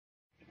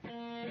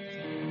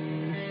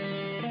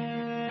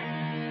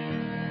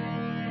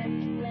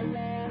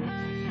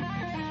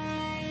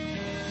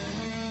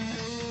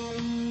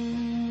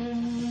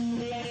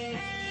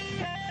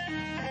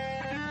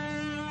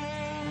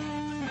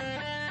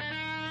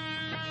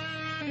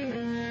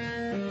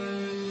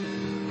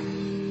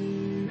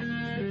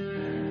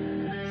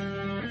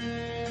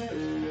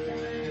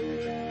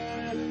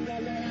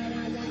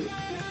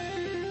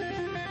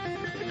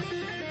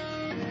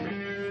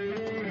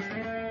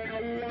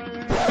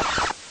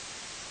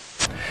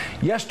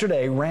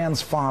Yesterday,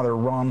 Rand's father,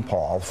 Ron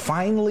Paul,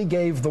 finally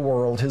gave the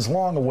world his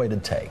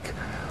long-awaited take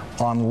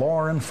on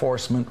law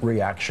enforcement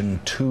reaction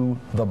to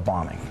the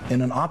bombing.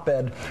 In an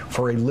op-ed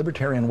for a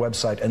libertarian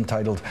website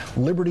entitled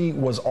 "Liberty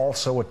Was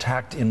Also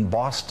Attacked in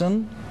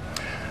Boston,"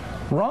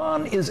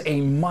 Ron is a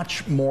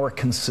much more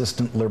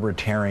consistent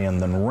libertarian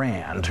than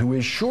Rand, who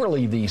is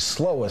surely the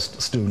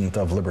slowest student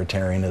of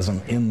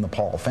libertarianism in the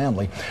Paul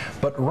family.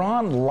 But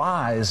Ron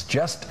lies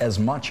just as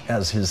much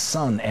as his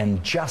son,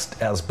 and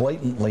just as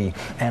blatantly,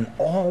 and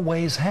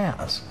always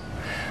has.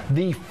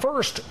 The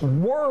first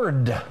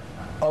word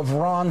of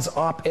Ron's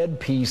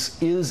op-ed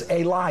piece is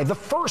a lie. The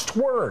first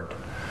word.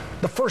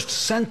 The first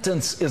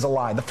sentence is a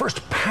lie. The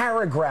first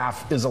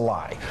paragraph is a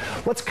lie.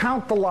 Let's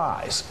count the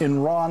lies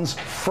in Ron's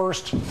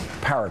first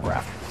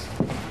paragraph.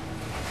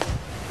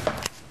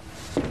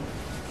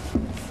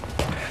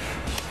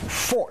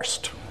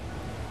 Forced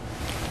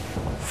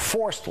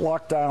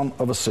lockdown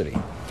of a city.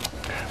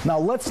 Now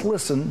let's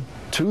listen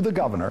to the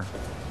governor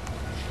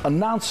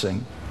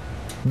announcing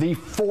the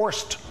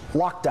forced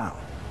lockdown.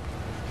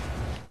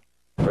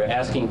 We're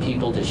asking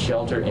people to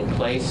shelter in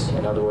place,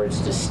 in other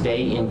words, to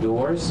stay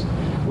indoors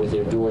with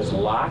their doors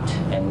locked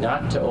and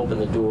not to open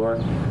the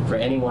door for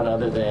anyone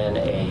other than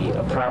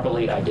a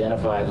properly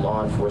identified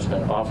law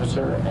enforcement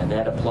officer, and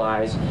that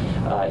applies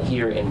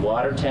here in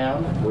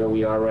Watertown, where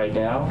we are right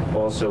now,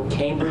 also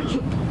Cambridge,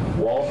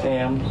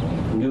 Waltham,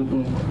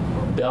 Newton,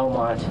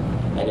 Belmont,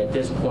 and at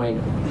this point,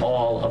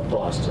 all of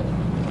Boston.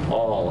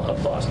 All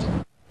of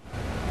Boston.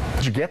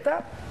 Did you get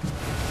that?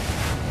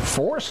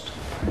 Forced?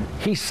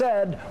 He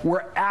said,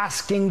 we're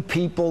asking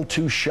people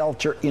to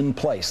shelter in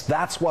place.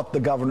 That's what the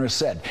governor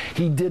said.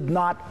 He did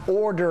not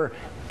order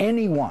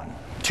anyone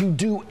to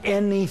do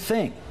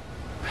anything.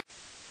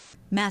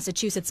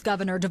 Massachusetts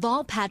Governor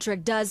Deval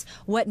Patrick does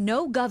what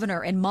no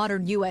governor in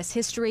modern U.S.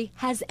 history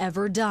has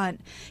ever done.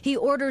 He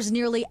orders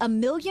nearly 1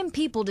 million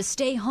people to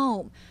stay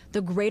home.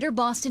 The greater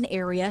Boston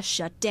area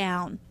shut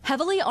down.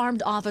 Heavily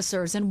armed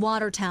officers in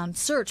Watertown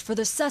search for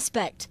the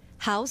suspect,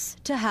 house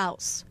to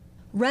house.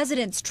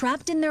 Residents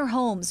trapped in their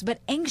homes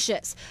but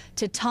anxious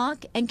to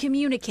talk and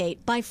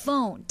communicate by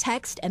phone,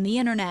 text, and the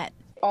internet.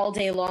 All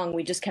day long,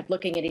 we just kept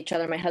looking at each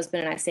other, my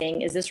husband and I,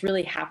 saying, is this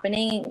really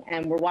happening?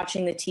 And we're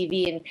watching the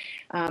TV,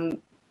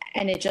 and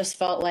it just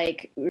felt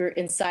like we were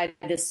inside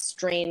this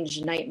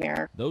strange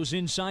nightmare. Those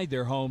inside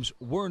their homes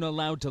weren't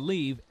allowed to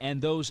leave,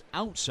 and those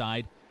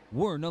outside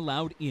weren't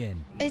allowed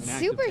in. It's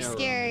super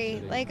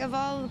scary. Like, of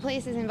all the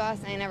places in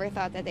Boston, I never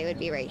thought that they would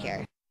be right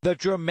here. The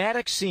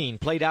dramatic scene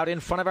played out in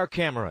front of our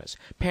cameras.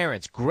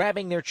 Parents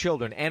grabbing their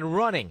children and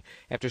running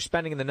after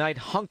spending the night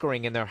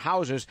hunkering in their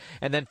houses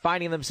and then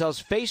finding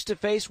themselves face to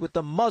face with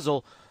the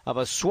muzzle of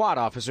a SWAT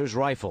officer's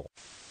rifle.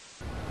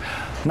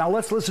 Now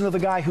let's listen to the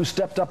guy who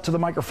stepped up to the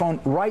microphone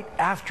right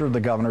after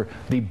the governor,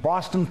 the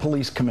Boston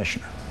Police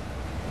Commissioner.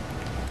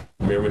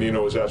 Mayor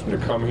Menino has asked me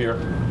to come here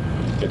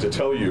and to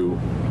tell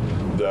you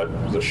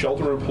that the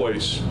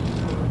shelter-in-place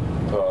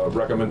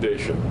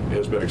recommendation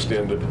has been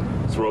extended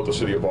throughout the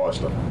city of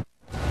Boston.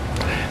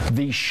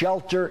 The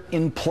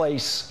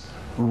shelter-in-place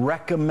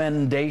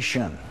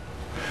recommendation.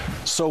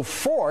 So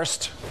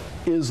forced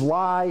is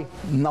lie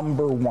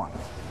number 1.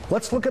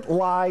 Let's look at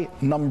lie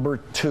number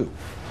 2.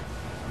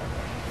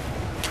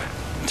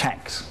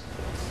 Tanks.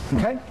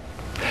 Okay?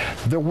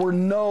 There were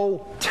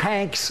no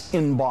tanks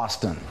in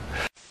Boston.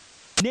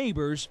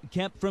 Neighbors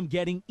kept from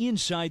getting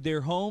inside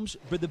their homes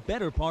for the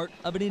better part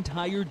of an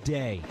entire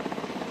day.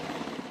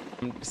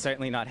 I'm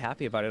certainly not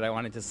happy about it. I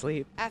wanted to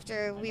sleep.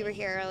 After we were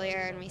here earlier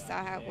and we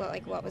saw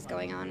what was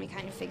going on, we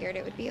kind of figured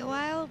it would be a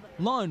while.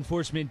 Law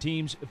enforcement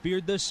teams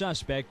feared the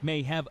suspect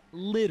may have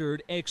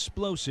littered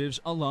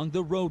explosives along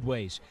the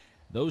roadways.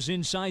 Those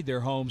inside their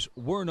homes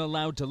weren't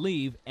allowed to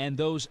leave, and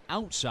those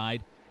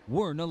outside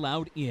weren't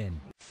allowed in.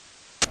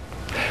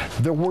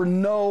 There were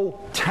no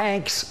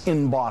tanks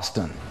in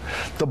Boston.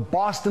 The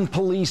Boston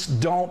police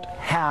don't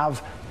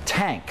have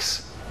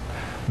tanks.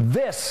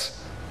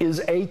 This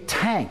is a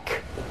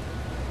tank.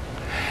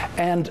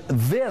 And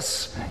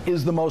this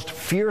is the most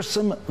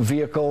fearsome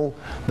vehicle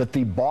that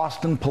the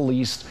Boston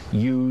police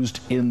used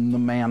in the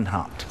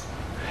manhunt.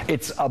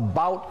 It's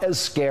about as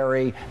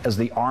scary as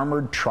the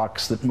armored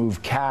trucks that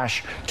move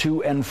cash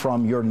to and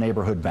from your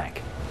neighborhood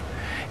bank.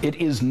 It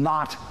is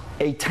not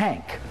a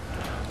tank.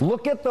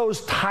 Look at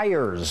those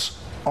tires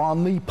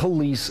on the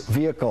police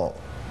vehicle.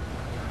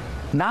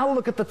 Now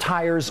look at the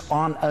tires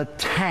on a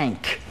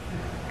tank.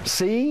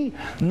 See?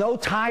 No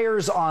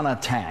tires on a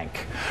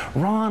tank.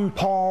 Ron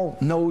Paul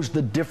knows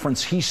the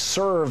difference. He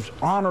served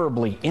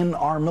honorably in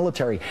our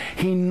military.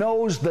 He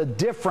knows the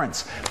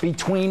difference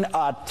between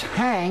a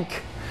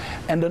tank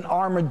and an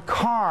armored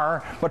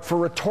car, but for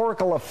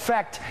rhetorical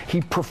effect, he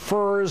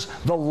prefers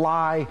the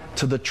lie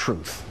to the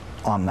truth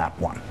on that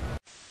one.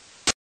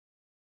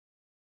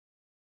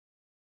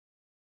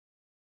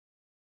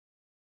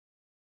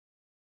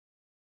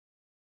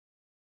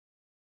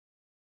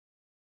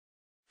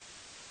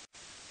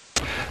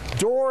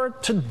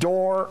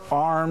 Door-to-door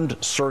armed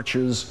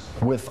searches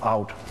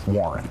without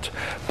warrant.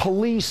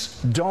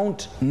 Police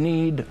don't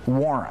need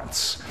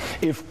warrants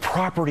if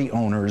property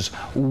owners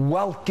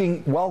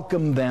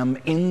welcome them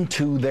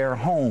into their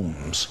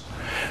homes.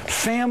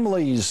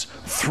 Families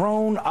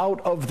thrown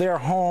out of their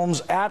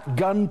homes at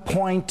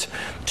gunpoint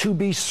to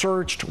be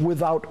searched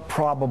without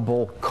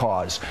probable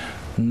cause.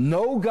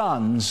 No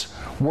guns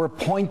were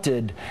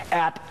pointed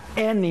at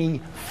any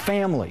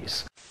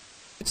families.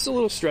 It's a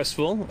little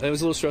stressful. It was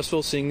a little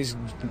stressful seeing these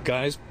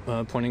guys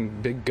pointing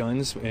big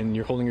guns and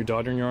you're holding your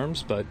daughter in your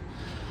arms, but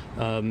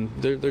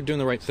they're doing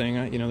the right thing.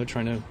 You know, they're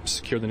trying to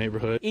secure the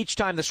neighborhood. Each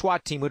time the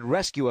SWAT team would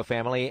rescue a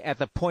family at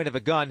the point of a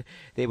gun,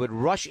 they would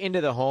rush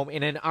into the home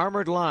in an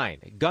armored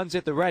line, guns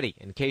at the ready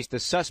in case the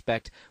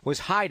suspect was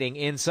hiding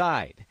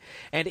inside.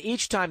 And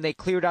each time they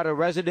cleared out a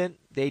resident,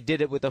 they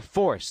did it with a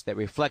force that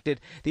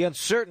reflected the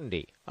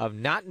uncertainty of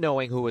not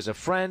knowing who was a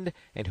friend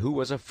and who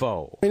was a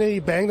foe. When he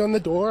banged on the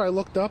door, I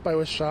looked up, I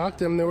was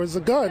shocked, and there was a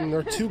gun,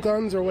 or two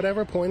guns or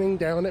whatever, pointing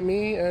down at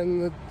me,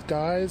 and the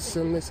guys,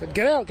 and they said,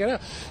 get out, get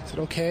out. I said,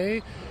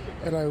 okay,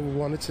 and I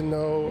wanted to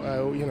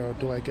know, you know,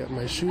 do I get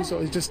my shoes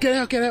on? Just get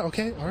out,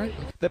 okay, all right.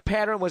 The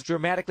pattern was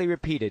dramatically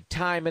repeated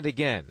time and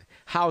again,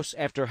 house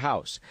after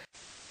house.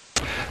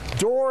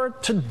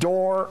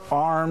 Door-to-door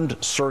armed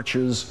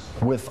searches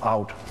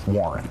without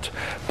warrant.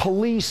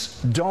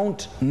 Police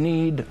don't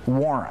need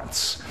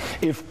warrants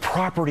if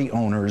property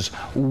owners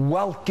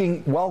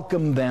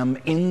welcome them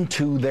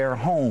into their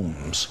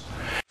homes.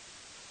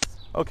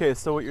 Okay,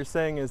 so what you're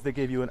saying is they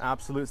gave you an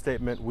absolute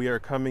statement, we are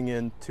coming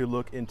in to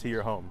look into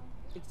your home.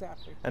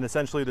 Exactly. And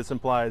essentially this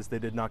implies they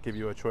did not give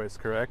you a choice,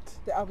 correct?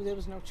 There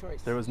was no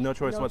choice. There was no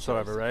choice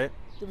whatsoever, right?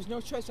 There was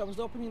no choice. I was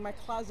opening my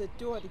closet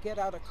door to get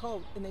out a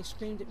coat, and they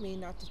screamed at me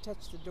not to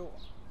touch the door.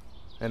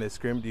 And they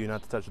screamed at you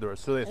not to touch the door,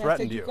 so they threatened I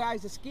said, you. You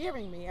guys are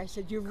scaring me. I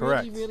said, you're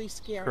Correct. really, really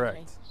scaring Correct.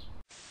 me.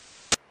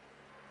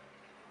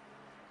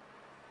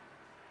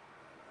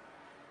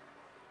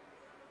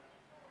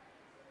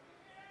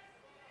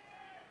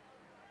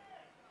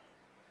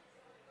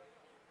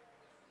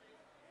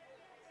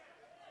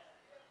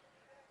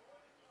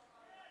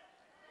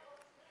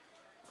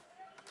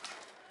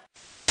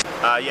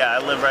 Yeah,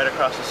 I live right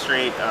across the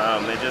street.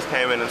 They just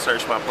came in and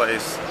searched my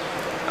place.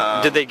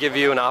 Did they give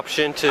you an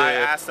option to? I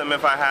asked them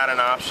if I had an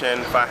option,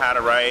 if I had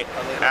a right,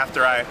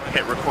 after I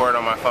hit record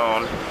on my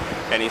phone,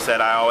 and he said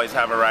I always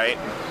have a right.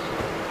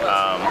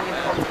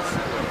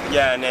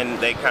 Yeah, and then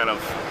they kind of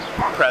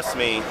pressed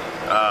me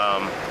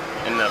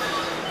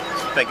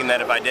thinking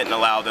that if I didn't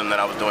allow them that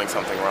I was doing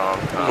something wrong.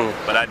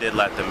 But I did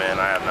let them in.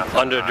 I have nothing.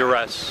 Under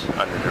duress.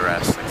 Under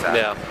duress, exactly.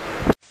 Yeah.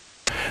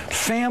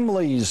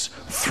 Families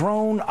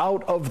thrown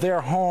out of their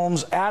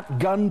homes at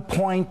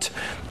gunpoint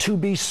to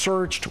be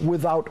searched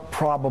without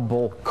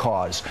probable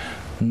cause.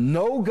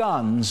 No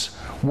guns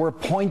were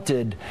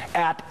pointed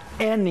at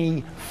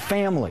any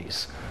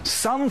families.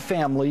 Some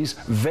families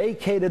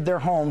vacated their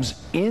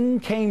homes in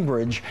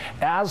Cambridge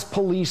as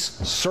police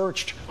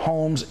searched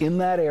homes in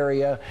that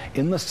area,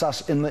 in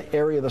the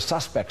area of the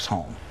suspect's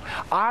home.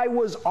 I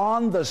was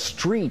on the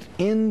street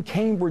in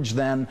Cambridge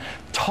then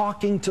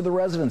talking to the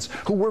residents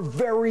who were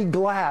very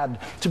glad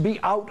to be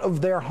out of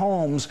their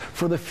homes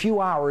for the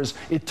few hours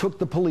it took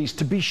the police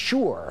to be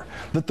sure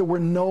that there were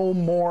no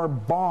more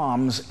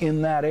bombs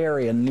in that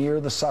area near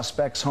the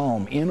suspect's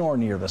home, in or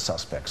near the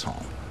suspect's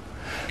home.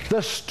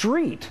 The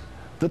street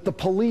that the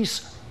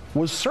police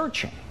was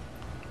searching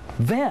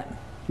then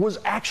was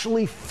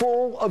actually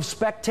full of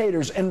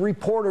spectators and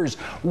reporters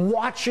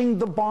watching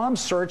the bomb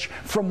search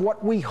from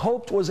what we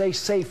hoped was a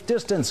safe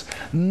distance.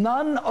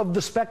 None of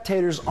the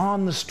spectators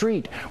on the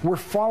street were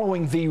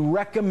following the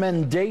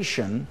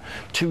recommendation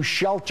to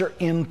shelter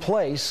in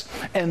place,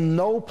 and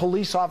no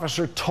police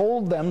officer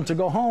told them to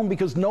go home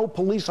because no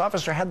police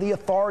officer had the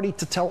authority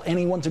to tell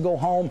anyone to go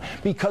home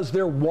because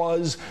there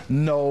was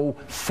no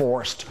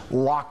forced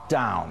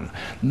lockdown.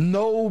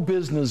 No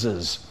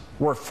businesses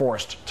were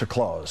forced to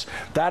close.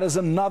 That is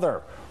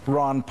another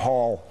Ron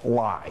Paul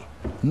lie.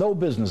 No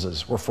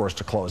businesses were forced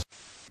to close.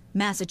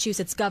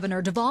 Massachusetts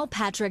Governor Deval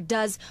Patrick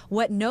does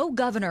what no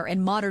governor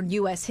in modern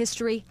U.S.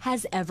 history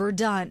has ever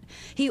done.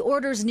 He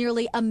orders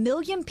nearly 1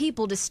 million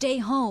people to stay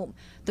home.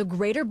 The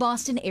greater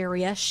Boston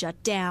area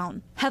shut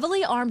down.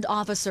 Heavily armed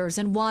officers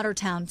in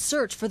Watertown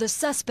search for the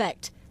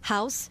suspect,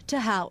 house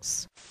to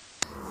house.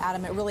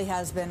 Adam, it really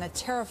has been a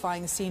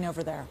terrifying scene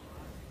over there.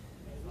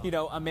 You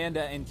know,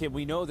 Amanda and Kim,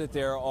 we know that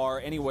there are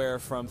anywhere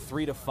from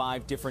 3 to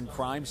 5 different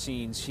crime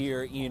scenes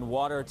here in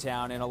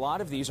Watertown, and a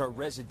lot of these are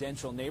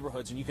residential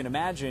neighborhoods. And you can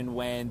imagine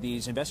when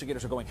these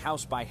investigators are going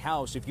house by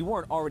house, if you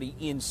weren't already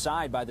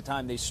inside by the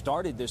time they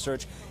started this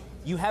search,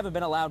 you haven't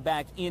been allowed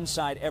back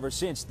inside ever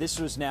since. This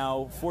was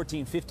now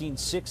 14, 15,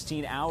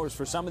 16 hours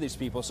for some of these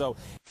people. So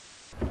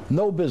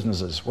no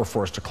businesses were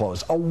forced to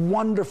close. A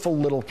wonderful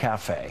little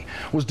cafe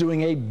was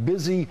doing a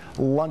busy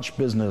lunch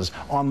business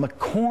on the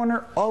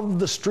corner of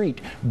the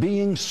street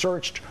being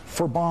searched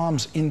for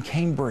bombs in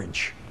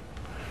Cambridge.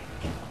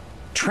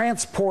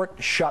 Transport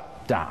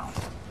shut down.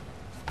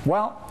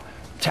 Well,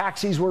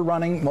 Taxis were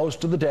running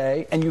most of the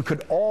day, and you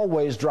could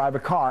always drive a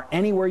car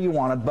anywhere you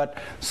wanted, but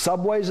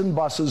subways and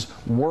buses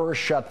were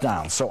shut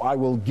down. So I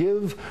will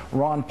give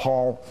Ron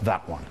Paul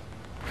that one.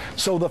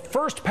 So the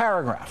first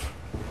paragraph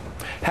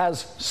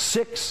has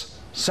 6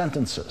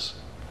 sentences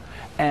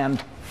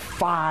and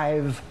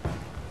 5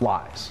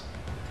 lies.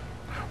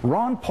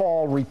 Ron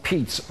Paul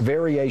repeats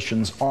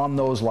variations on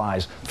those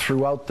lies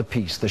throughout the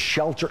piece. The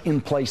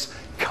shelter-in-place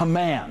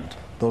command.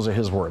 Those are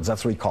his words.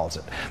 That's what he calls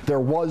it. There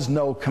was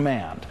no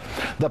command.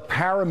 The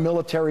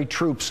paramilitary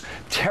troops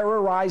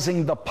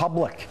terrorizing the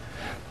public.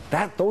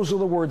 Those are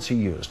the words he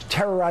used,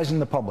 terrorizing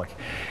the public.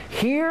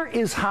 Here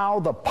is how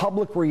the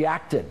public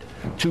reacted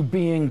to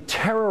being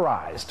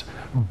terrorized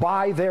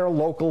by their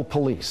local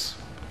police.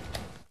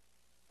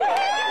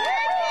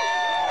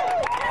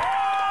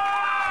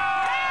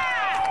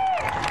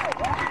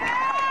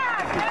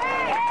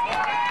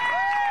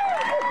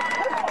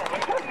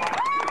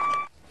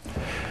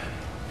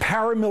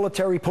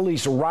 Paramilitary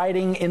police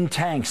riding in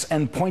tanks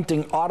and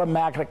pointing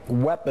automatic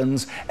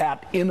weapons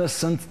at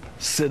innocent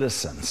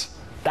citizens.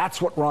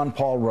 That's what Ron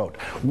Paul wrote.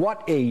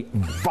 What a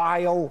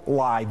vile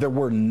lie. There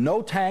were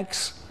no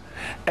tanks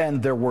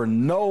and there were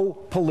no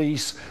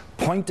police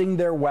pointing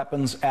their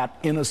weapons at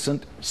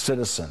innocent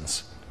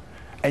citizens.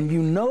 And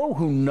you know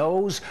who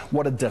knows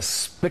what a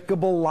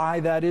despicable lie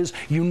that is?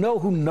 You know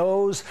who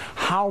knows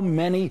how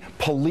many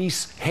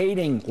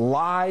police-hating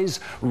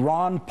lies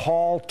Ron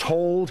Paul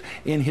told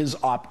in his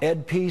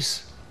op-ed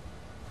piece?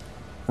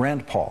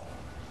 Rand Paul.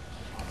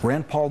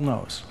 Rand Paul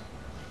knows.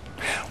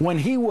 When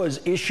he was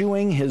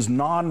issuing his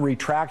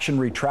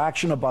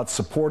retraction about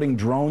supporting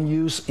drone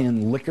use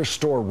in liquor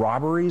store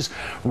robberies,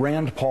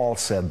 Rand Paul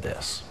said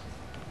this: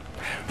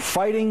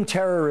 "Fighting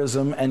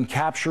terrorism and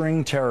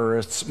capturing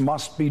terrorists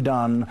must be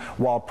done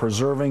while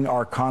preserving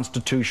our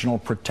constitutional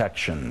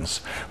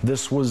protections.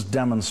 This was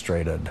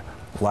demonstrated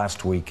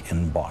last week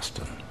in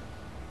Boston."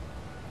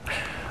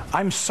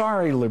 I'm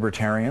sorry,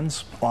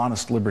 libertarians,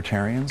 honest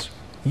libertarians.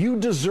 You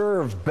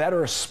deserve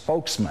better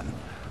spokesmen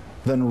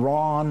than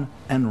Ron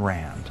and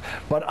Rand.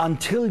 But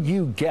until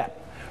you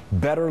get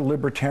better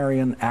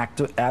libertarian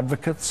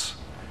advocates,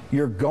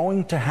 you're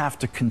going to have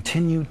to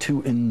continue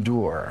to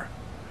endure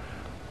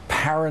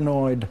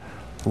paranoid,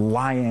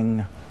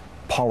 lying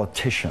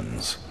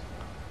politicians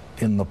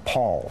in the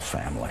Paul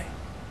family.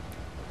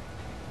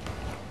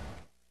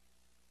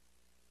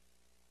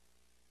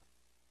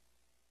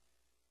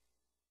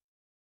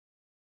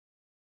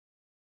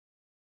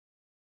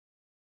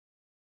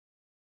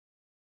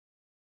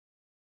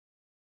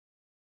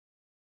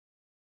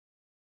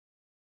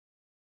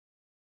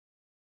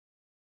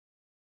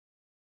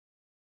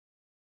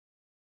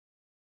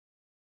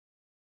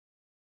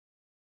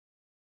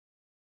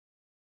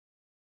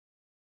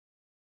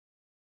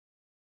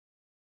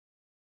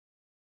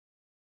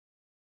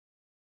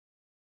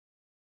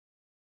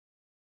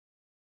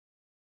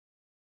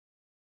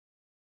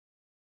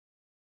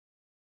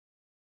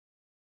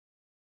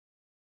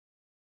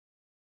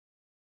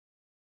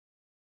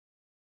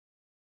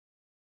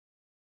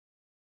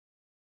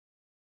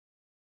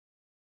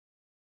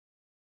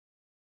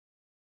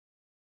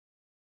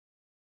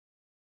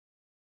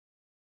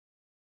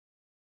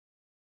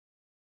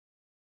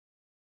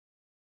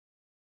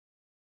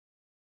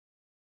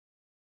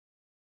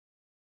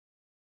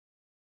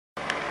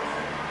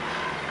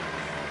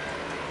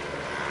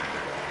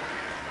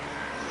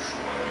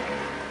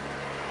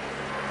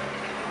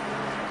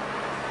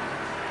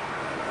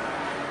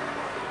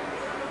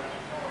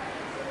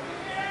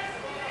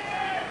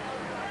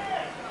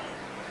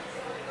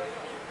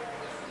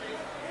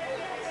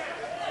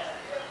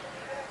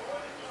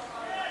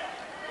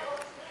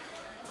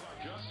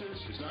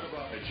 It's not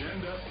about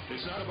agenda.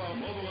 It's not about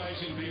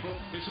mobilizing people.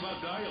 It's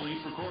about dialing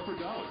for corporate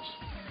dollars.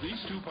 These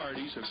two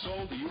parties have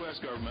sold the U.S.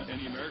 government and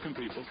the American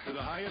people to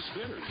the highest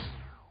bidders.